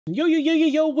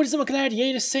Yo, what is up,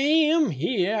 Gladiator? Sam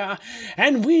here,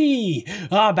 and we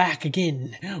are back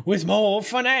again with more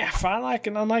FNAF.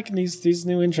 I'm liking these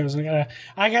new intros.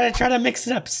 I gotta try to mix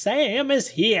it up. Sam is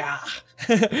here.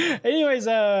 Anyways,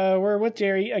 we're with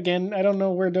Jerry again. I don't know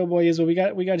where Doughboi is, but we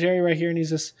got Jerry right here, and he's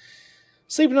just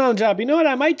sleeping on the job. You know what?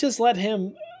 I might just let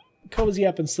him cozy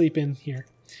up and sleep in here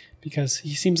because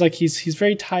he seems like he's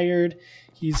very tired.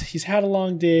 He's had a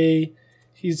long day.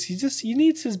 He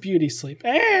needs his beauty sleep.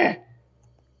 Ah!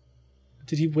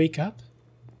 Did he wake up?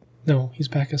 No, he's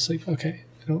back asleep. Okay.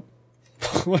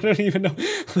 I don't even know.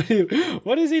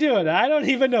 What is he doing? I don't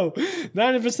even know.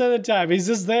 90% of the time. He's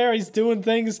just there. He's doing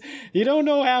things. You don't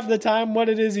know half the time what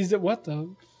it is. What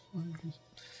the?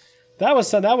 That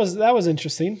was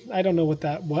interesting. I don't know what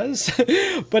that was.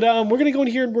 But we're going to go in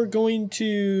here and we're going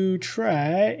to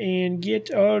try and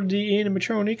get all the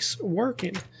animatronics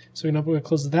working. So we're going to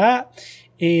close that.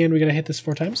 And we're going to hit this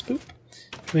 4 times. Boop.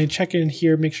 I'm going to check in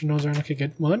here, make sure no one's around. Okay,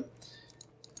 good. 1,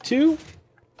 2.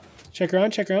 Check around,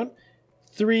 check around.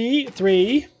 3.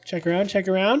 Check around.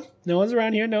 No one's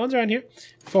around here.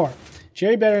 4.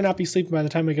 Jerry better not be sleeping by the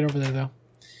time I get over there, though.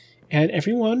 And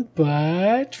everyone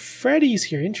but Freddy's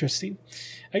here. Interesting.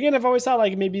 Again, I've always thought,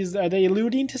 like, maybe are they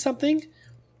alluding to something?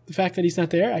 The fact that he's not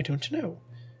there, I don't know.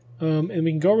 And we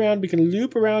can go around, we can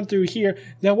loop around through here.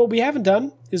 Now, what we haven't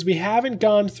done is we haven't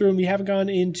gone through and we haven't gone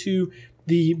into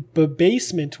the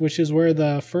basement, which is where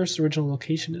the first original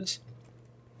location is.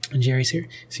 And Jerry's here.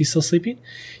 Is he still sleeping?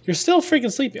 You're still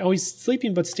freaking sleeping. Oh, he's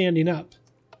sleeping but standing up.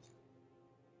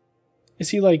 Is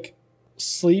he, like,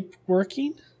 sleep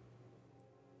working?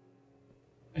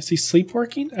 Is he sleep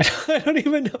working? I don't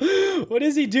even know. What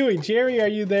is he doing? Jerry, are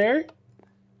you there?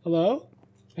 Hello?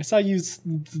 I saw you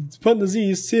putting the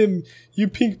Z's. Sim, you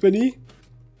pink bunny.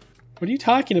 What are you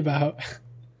talking about?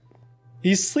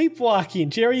 He's sleepwalking.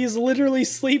 Jerry is literally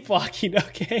sleepwalking,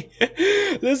 okay?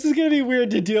 This is going to be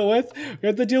weird to deal with. We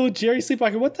have to deal with Jerry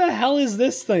sleepwalking. What the hell is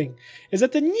this thing? Is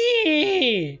that the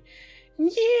nyeh?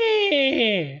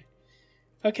 Nyeh.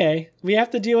 Okay, we have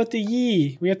to deal with the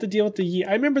yee.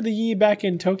 I remember the yee back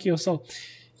in Tokyo Soul.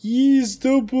 Yee's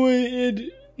Doughboi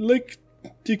and lick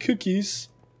the cookies.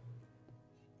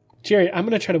 Jerry, I'm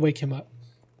going to try to wake him up.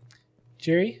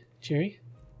 Jerry?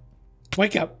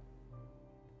 Wake up.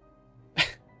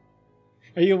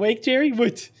 Are you awake, Jerry?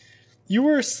 What? You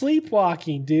were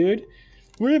sleepwalking, dude.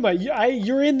 Where am I?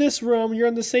 You're in this room. You're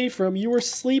in the safe room. You were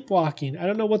sleepwalking. I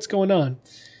don't know what's going on.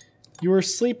 You were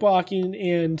sleepwalking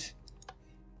and...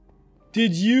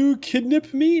 Did you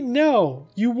kidnap me? No.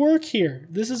 You work here.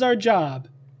 This is our job.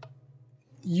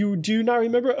 You do not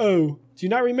remember? Oh. Do you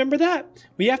not remember that?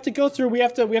 We have to go through, we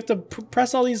have to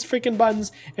press all these freaking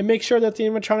buttons and make sure that the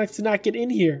animatronics do not get in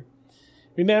here.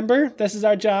 Remember? This is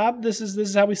our job. This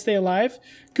is how we stay alive.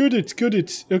 Good it.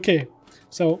 Okay.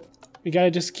 So, we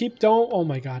gotta just keep, oh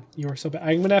my god, you are so bad.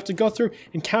 I'm gonna have to go through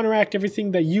and counteract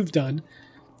everything that you've done.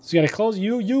 So you gotta close,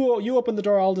 you open the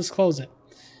door, I'll just close it.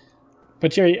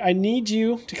 But Jerry, I need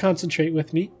you to concentrate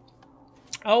with me.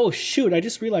 Oh, shoot. I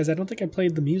just realized I don't think I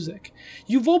played the music.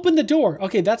 You've opened the door.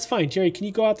 Okay, that's fine. Jerry, can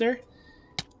you go out there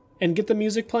and get the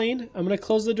music playing? I'm going to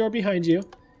close the door behind you.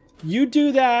 You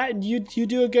do that, and you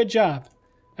do a good job.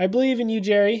 I believe in you,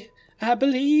 Jerry. I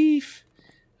believe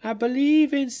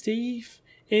in Steve.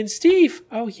 In Steve.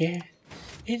 Oh, yeah.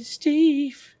 In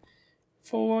Steve.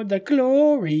 For the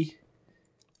glory.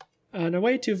 On our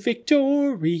way to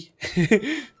victory.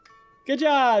 Good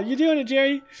job. You're doing it,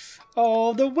 Jerry.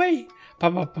 All the way.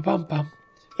 Bum.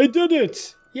 I did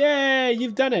it! Yay!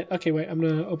 You've done it! Okay, wait. I'm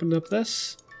gonna open up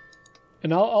this.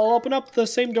 And I'll open up the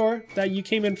same door that you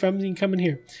came in from. You can come in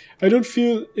here. I don't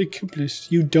feel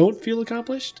accomplished. You don't feel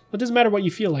accomplished? Well, it doesn't matter what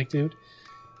you feel like, dude.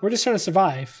 We're just trying to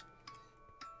survive.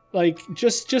 Like,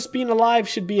 just being alive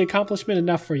should be accomplishment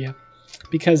enough for you.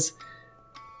 Because...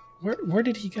 Where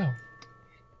did he go?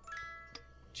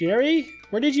 Jerry?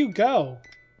 Where did you go?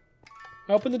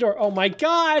 Open the door. Oh my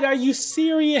god, are you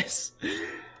serious?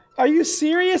 Are you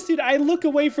serious, dude? I look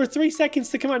away for 3 seconds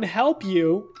to come out and help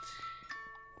you.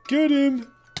 Get him.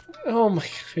 Oh my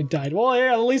god, I died. Well,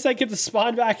 yeah, at least I get to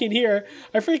spawn back in here.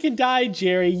 I freaking died,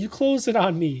 Jerry. You closed it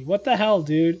on me. What the hell,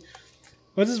 dude?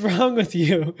 What is wrong with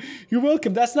you? You're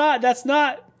welcome. That's not how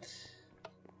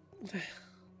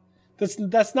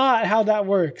that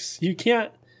works. You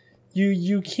can't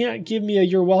give me a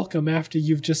you're welcome after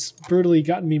you've just brutally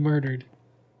gotten me murdered.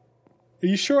 Are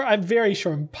you sure? I'm very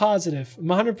sure. I'm positive. I'm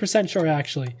 100% sure,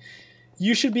 actually.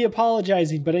 You should be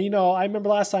apologizing, but you know, I remember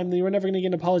last time you were never going to get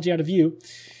an apology out of you.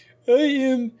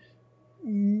 I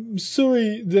am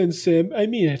sorry then, Sam. I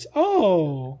mean it.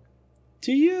 Oh.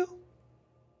 Do you?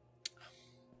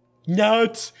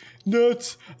 Not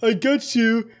Nuts, I got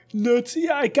you. Nuts,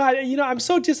 yeah, I got it. You know, I'm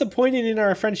so disappointed in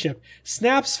our friendship.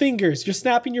 Snaps fingers. You're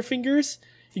snapping your fingers?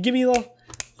 You give me a little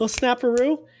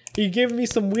snapperoo? Are you giving me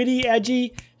some witty,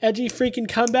 edgy freaking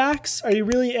comebacks? Are you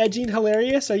really edgy and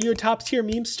hilarious? Are you a top tier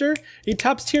memester? Are you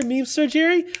top tier memester,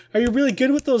 Jerry? Are you really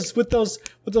good with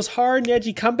those hard and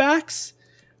edgy comebacks?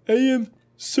 I am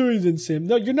sorry then, Sam.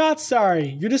 No, you're not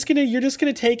sorry. You're just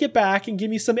gonna take it back and give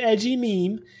me some edgy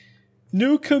meme.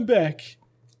 No comeback.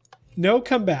 No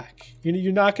comeback.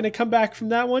 You're not gonna come back from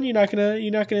that one. You're not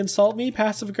gonna insult me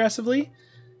passive aggressively.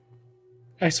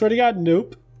 I swear to God,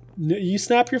 nope. You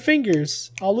snap your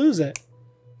fingers, I'll lose it.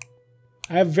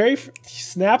 I have very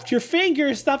snapped your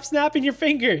fingers. Stop snapping your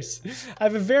fingers. I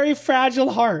have a very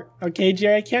fragile heart. Okay,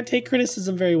 Jerry, I can't take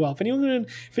criticism very well. If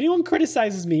anyone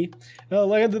criticizes me,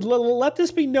 let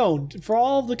this be known for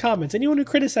all of the comments. Anyone who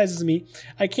criticizes me,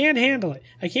 I can't handle it.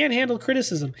 I can't handle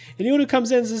criticism. Anyone who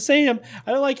comes in and says, Sam,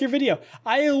 I don't like your video,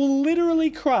 I will literally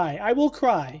cry. I will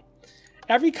cry.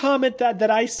 Every comment that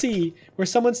I see where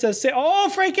someone says, oh,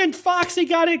 freaking Foxy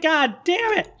got it. God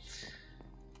damn it.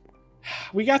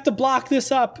 We got to block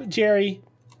this up, Jerry.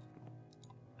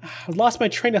 I lost my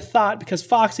train of thought because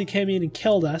Foxy came in and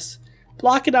killed us.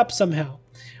 Block it up somehow.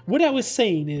 What I was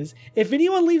saying is, if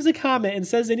anyone leaves a comment and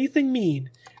says anything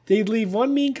mean, they leave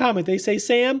one mean comment. They say,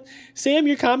 Sam,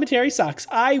 your commentary sucks.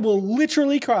 I will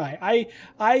literally cry.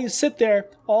 I sit there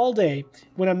all day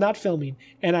when I'm not filming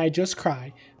and I just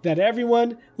cry that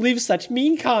everyone leaves such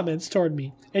mean comments toward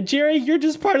me. And Jerry, you're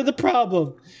just part of the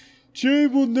problem. Jerry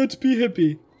will not be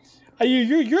happy.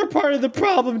 You're part of the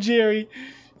problem, Jerry.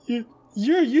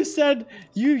 You said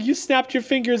you snapped your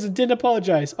fingers and didn't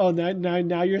apologize. Oh,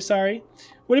 now you're sorry?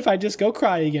 What if I just go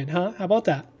cry again, huh? How about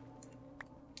that?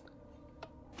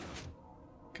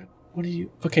 God, what are you?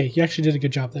 Okay, you actually did a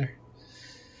good job there.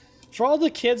 For all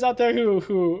the kids out there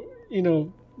who you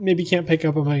know, maybe can't pick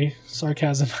up on my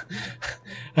sarcasm.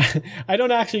 I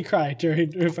don't actually cry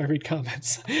if I read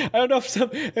comments. I don't know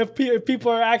if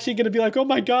people are actually going to be like, oh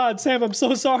my God, Sam, I'm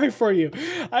so sorry for you.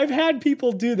 I've had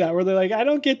people do that where they're like, I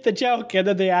don't get the joke, and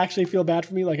then they actually feel bad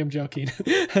for me like I'm joking.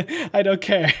 I don't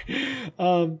care.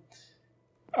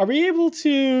 Are we able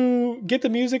to get the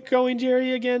music going,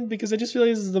 Jerry, again? Because I just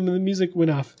realized the music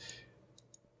went off.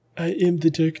 I am the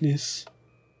darkness.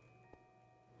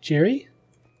 Jerry?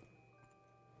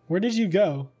 Where did you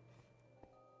go?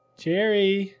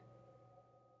 Jerry?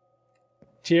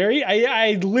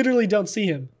 I literally don't see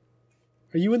him.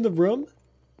 Are you in the room?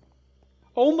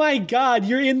 Oh my God,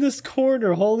 you're in this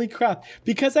corner. Holy crap.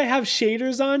 Because I have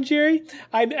shaders on, Jerry,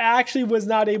 I actually was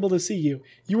not able to see you.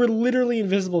 You were literally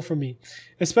invisible from me.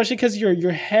 Especially because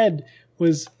your head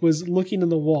was looking in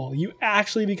the wall. You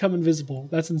actually become invisible.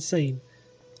 That's insane.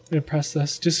 I'm gonna press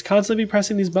this. Just constantly be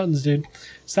pressing these buttons, dude.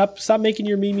 Stop making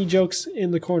your Mimi jokes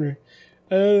in the corner.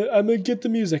 I'm gonna get the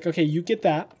music. Okay, you get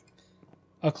that.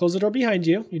 I'll close the door behind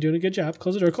you. You're doing a good job.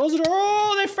 Close the door. Close the door.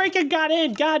 Oh, they freaking got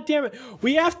in. God damn it.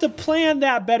 We have to plan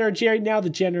that better, Jerry. Now the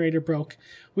generator broke.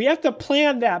 We have to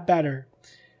plan that better.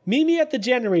 Meet me at the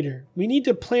generator. We need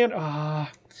to plan.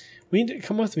 We need to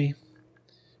come with me.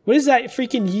 What is that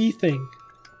freaking yee thing?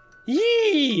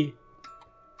 Yee!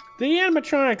 The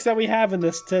animatronics that we have in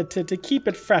this to keep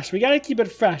it fresh. We gotta keep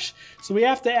it fresh. So we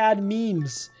have to add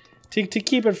memes to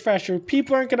keep it fresh, or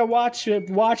people aren't gonna watch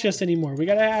us anymore. We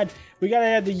gotta add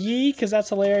the yee, because that's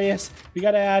hilarious. We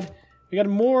gotta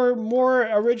more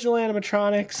original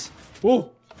animatronics.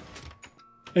 Whoa!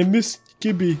 I missed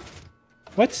Gibby.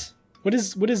 What? What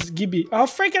is Gibby? Oh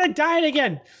freaking, I died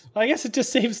again! Well, I guess it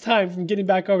just saves time from getting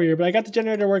back over here, but I got the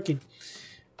generator working.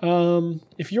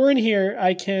 If you're in here,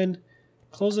 I can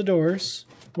close the doors.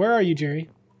 Where are you, Jerry?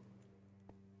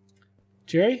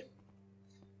 Jerry?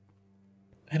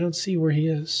 I don't see where he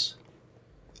is.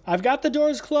 I've got the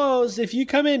doors closed. If you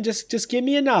come in, just give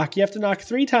me a knock. You have to knock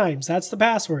 3 times. That's the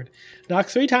password. Knock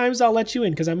 3 times, I'll let you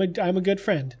in because I'm a good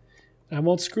friend. I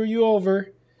won't screw you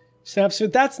over. Stop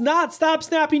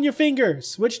snapping your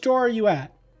fingers. Which door are you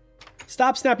at?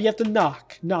 Stop snapping. You have to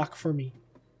knock. Knock for me.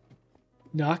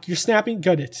 Knock. You're snapping.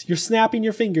 Got it. You're snapping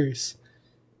your fingers.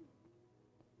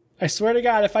 I swear to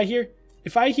God, if I hear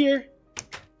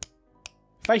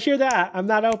that, I'm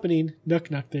not opening. Knock.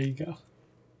 There you go.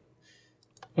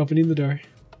 Opening the door.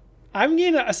 I'm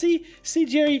gonna see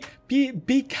Jerry.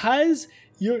 Because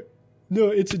No,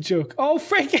 it's a joke. Oh,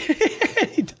 Frank!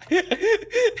 he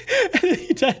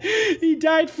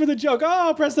died for the joke.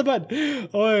 Oh, press the button.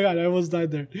 Oh my god, I almost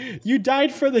died there. You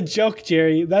died for the joke,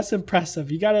 Jerry. That's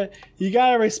impressive. You gotta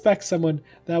respect someone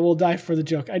that will die for the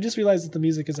joke. I just realized that the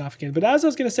music is off again. But as I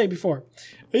was gonna say before,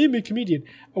 I am a comedian.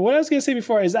 What I was gonna say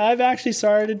before is I've actually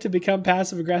started to become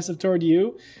passive aggressive toward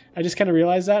you. I just kind of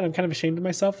realized that. I'm kind of ashamed of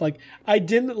myself. Like, I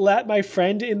didn't let my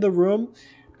friend in the room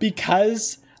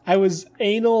because I was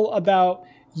anal about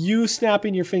you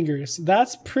snapping your fingers.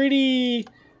 That's pretty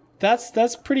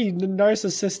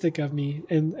narcissistic of me.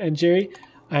 And Jerry,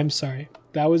 I'm sorry.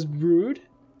 That was rude.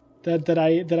 That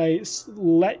I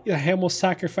let almost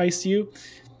sacrifice you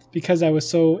because I was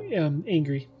so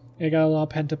angry. I got a lot of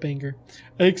pent up anger.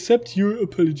 I accept your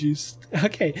apologies.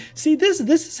 Okay. See, this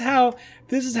is how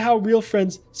real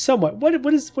friends somewhat.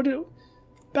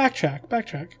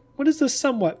 Backtrack. What does this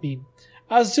somewhat mean?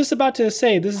 I was just about to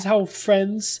say this is how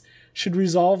friends should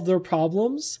resolve their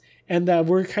problems and that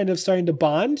we're kind of starting to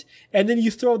bond. And then you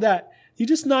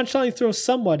just nonchalantly throw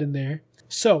somewhat in there.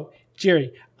 So,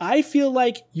 Jerry, I feel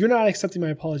like you're not accepting my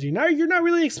apology. Now, you're not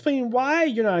really explaining why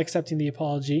you're not accepting the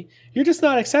apology. You're just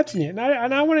not accepting it.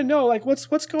 And I want to know, like,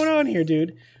 what's going on here,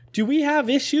 dude? Do we have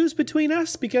issues between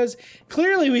us? Because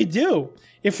clearly we do.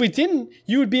 If we didn't,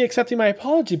 you would be accepting my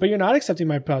apology, but you're not accepting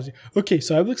my apology. Okay,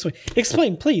 so I will explain.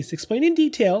 Explain, please. Explain in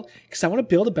detail, because I want to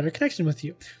build a better connection with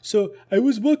you. So I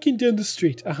was walking down the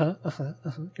street.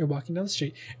 You're walking down the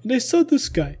street. And I saw this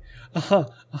guy.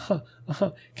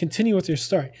 Continue with your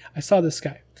story. I saw this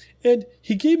guy. And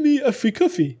he gave me a free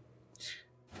coffee.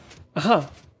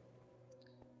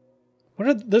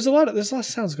 There's a lot of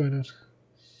sounds going on.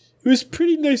 It was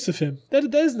pretty nice of him.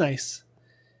 That is nice.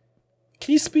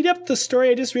 Can you speed up the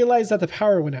story? I just realized that the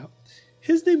power went out.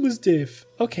 His name was Dave.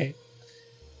 Okay.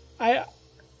 I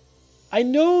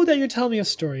know that you're telling me a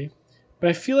story, but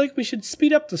I feel like we should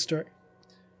speed up the story.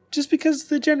 Just because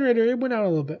the generator went out a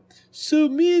little bit. So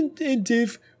me and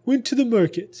Dave went to the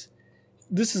market.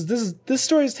 This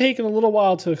story is taking a little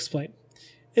while to explain.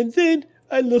 And then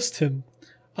I lost him.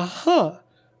 The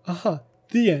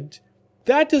end.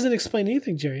 That doesn't explain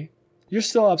anything, Jerry. You're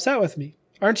still upset with me,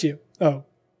 aren't you? Oh.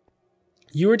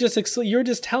 You were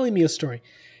just telling me a story.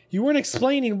 You weren't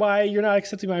explaining why you're not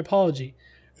accepting my apology.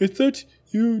 I thought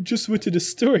you just wanted a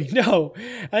story. No.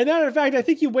 As a matter of fact, I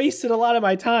think you wasted a lot of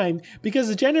my time because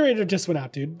the generator just went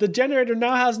out, dude. The generator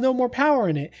now has no more power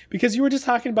in it because you were just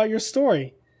talking about your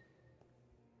story.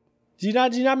 Do you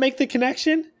not make the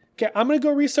connection? Okay, I'm going to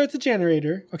go restart the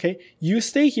generator. Okay, you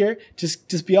stay here.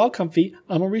 Just be all comfy.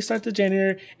 I'm going to restart the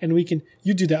generator and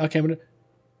you do that. Okay, I'm going to.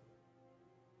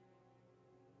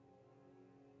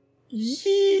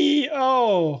 Yee!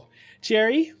 Oh,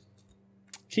 Jerry,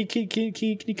 can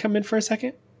you come in for a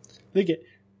second? Look it.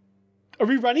 Are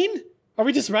we running? Are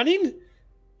we just running?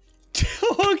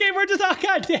 Okay, we're just. Oh,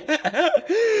 God damn.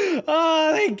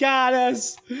 Oh, they got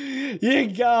us. You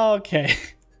go. Okay.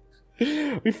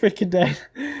 We freaking dead.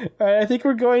 All right, I think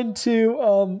we're going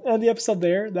to end the episode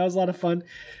there. That was a lot of fun.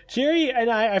 Jerry and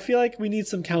I feel like we need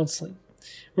some counseling.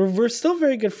 We're still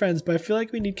very good friends, but I feel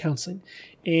like we need counseling.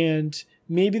 And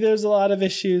maybe there's a lot of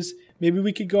issues. Maybe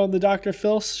we could go on the Dr.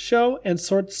 Phil show and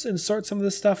sort some of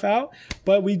this stuff out.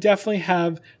 But we definitely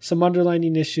have some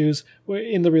underlying issues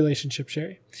in the relationship,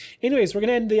 Jerry. Anyways, we're going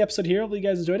to end the episode here. Hopefully you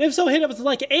guys enjoyed. If so, hit up with a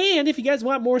like. And if you guys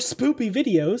want more spoopy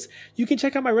videos, you can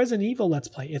check out my Resident Evil Let's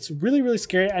Play. It's really, really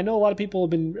scary. I know a lot of people have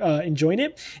been enjoying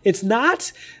it. It's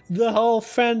not the whole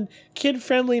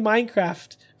kid-friendly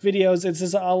Minecraft videos. It's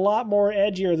just a lot more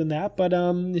edgier than that. But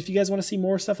if you guys want to see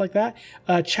more stuff like that,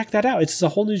 check that out. It's a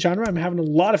whole new genre. I'm having a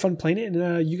lot of fun playing it,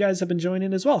 and you guys have been enjoying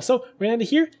it as well. So we're going to end it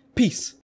here. Peace.